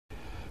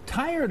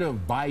Tired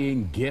of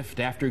buying gift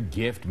after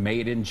gift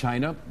made in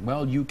China?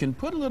 Well, you can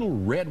put a little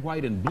red,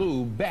 white, and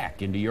blue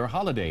back into your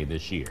holiday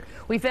this year.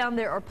 We found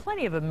there are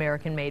plenty of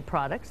American-made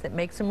products that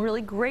make some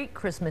really great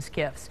Christmas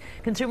gifts.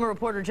 Consumer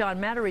reporter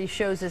John Matarese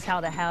shows us how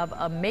to have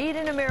a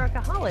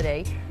made-in-America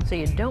holiday so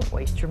you don't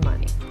waste your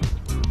money.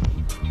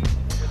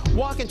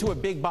 Walk into a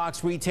big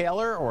box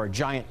retailer or a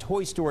giant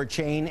toy store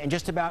chain, and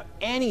just about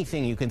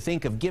anything you can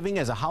think of giving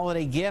as a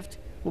holiday gift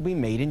will be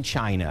made in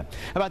China.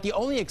 About the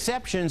only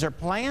exceptions are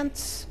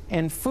plants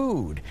and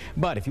food.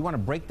 But if you want to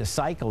break the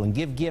cycle and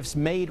give gifts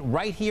made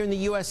right here in the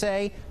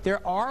USA,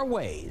 there are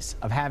ways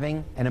of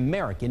having an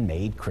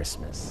American-made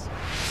Christmas.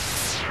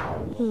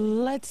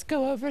 Let's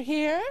go over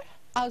here.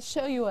 I'll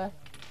show you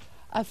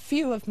a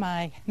few of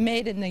my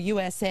made in the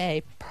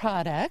USA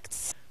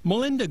products.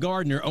 Melinda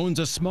Gardner owns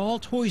a small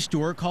toy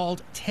store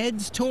called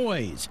Ted's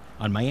Toys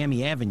on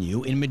Miami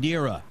Avenue in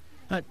Madeira.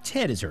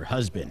 Ted is her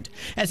husband.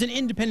 As an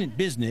independent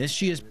business,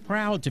 she is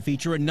proud to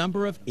feature a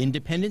number of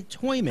independent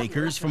toy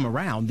makers from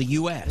around the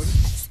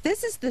U.S.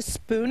 This is the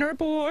Spooner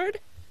board.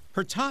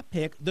 Her top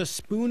pick, the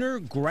Spooner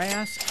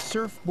Grass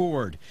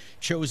Surfboard.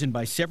 Chosen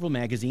by several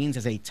magazines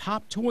as a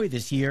top toy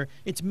this year,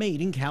 it's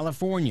made in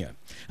California.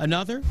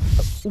 Another?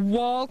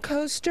 Wall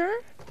coaster,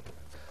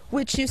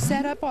 which you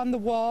set up on the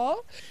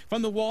wall.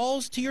 From the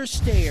walls to your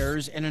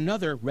stairs, and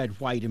another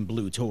red, white, and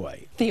blue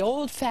toy. The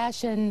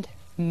old-fashioned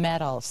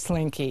metal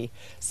slinky,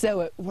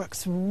 so it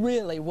works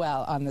really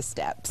well on the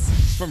steps.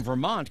 From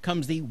Vermont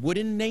comes the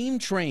wooden name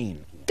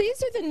train.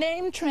 These are the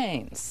name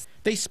trains.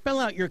 They spell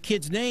out your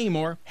kid's name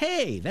or,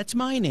 hey, that's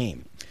my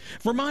name.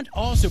 Vermont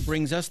also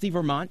brings us the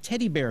Vermont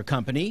Teddy Bear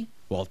Company,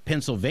 while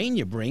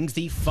Pennsylvania brings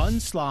the Fun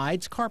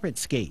Slides carpet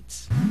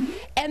skates.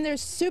 And they're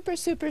super,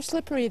 super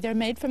slippery. They're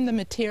made from the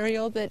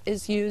material that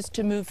is used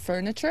to move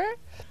furniture.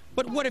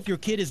 But what if your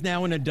kid is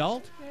now an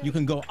adult? You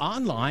can go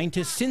online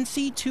to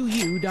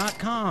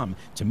Cincy2U.com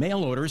to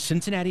mail order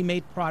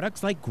Cincinnati-made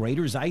products like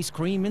Grater's ice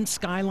cream and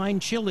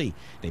Skyline chili.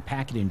 They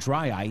pack it in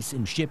dry ice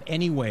and ship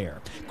anywhere.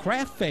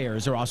 Craft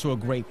fairs are also a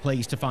great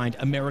place to find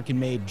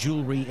American-made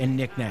jewelry and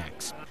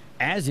knickknacks,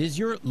 as is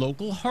your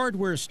local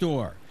hardware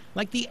store,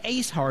 like the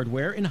Ace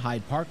Hardware in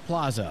Hyde Park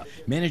Plaza.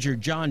 Manager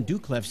John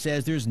Ducliffe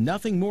says there's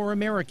nothing more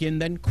American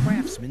than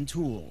Craftsman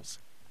tools.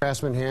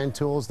 Craftsman hand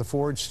tools, the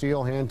forged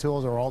steel hand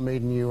tools are all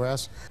made in the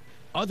U.S.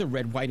 Other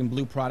red, white, and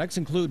blue products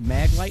include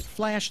Maglite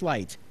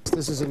flashlight.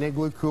 This is an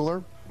Igloo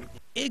cooler.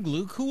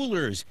 Igloo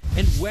coolers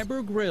and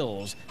Weber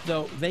grills,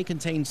 though they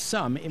contain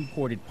some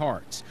imported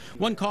parts.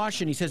 One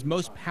caution, he says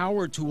most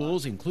power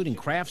tools, including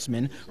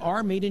Craftsman,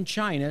 are made in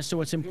China,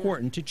 so it's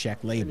important to check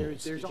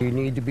labels. You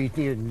need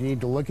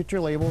to look at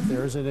your label.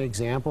 There's an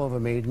example of a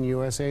made in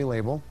USA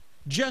label.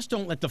 Just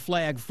don't let the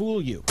flag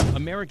fool you.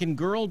 American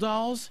Girl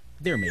dolls,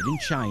 they're made in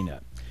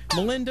China.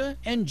 Melinda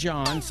and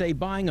John say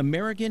buying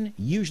American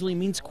usually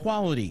means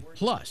quality,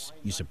 plus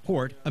you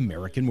support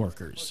American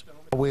workers.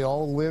 We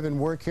all live and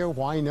work here.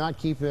 Why not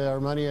keep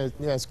our money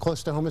as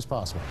close to home as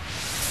possible?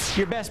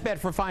 Your best bet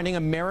for finding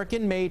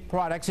American-made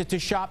products is to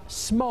shop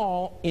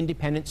small,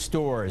 independent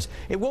stores.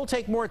 It will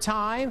take more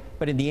time,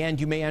 but in the end,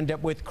 you may end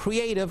up with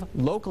creative,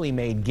 locally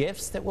made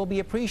gifts that will be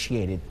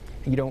appreciated.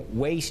 You don't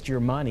waste your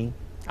money.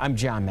 I'm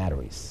John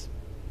Matarese.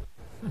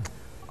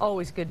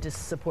 Always good to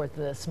support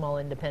the small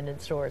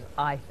independent stores,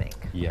 I think.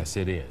 Yes,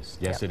 it is.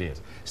 Yes, it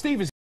is.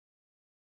 Steve is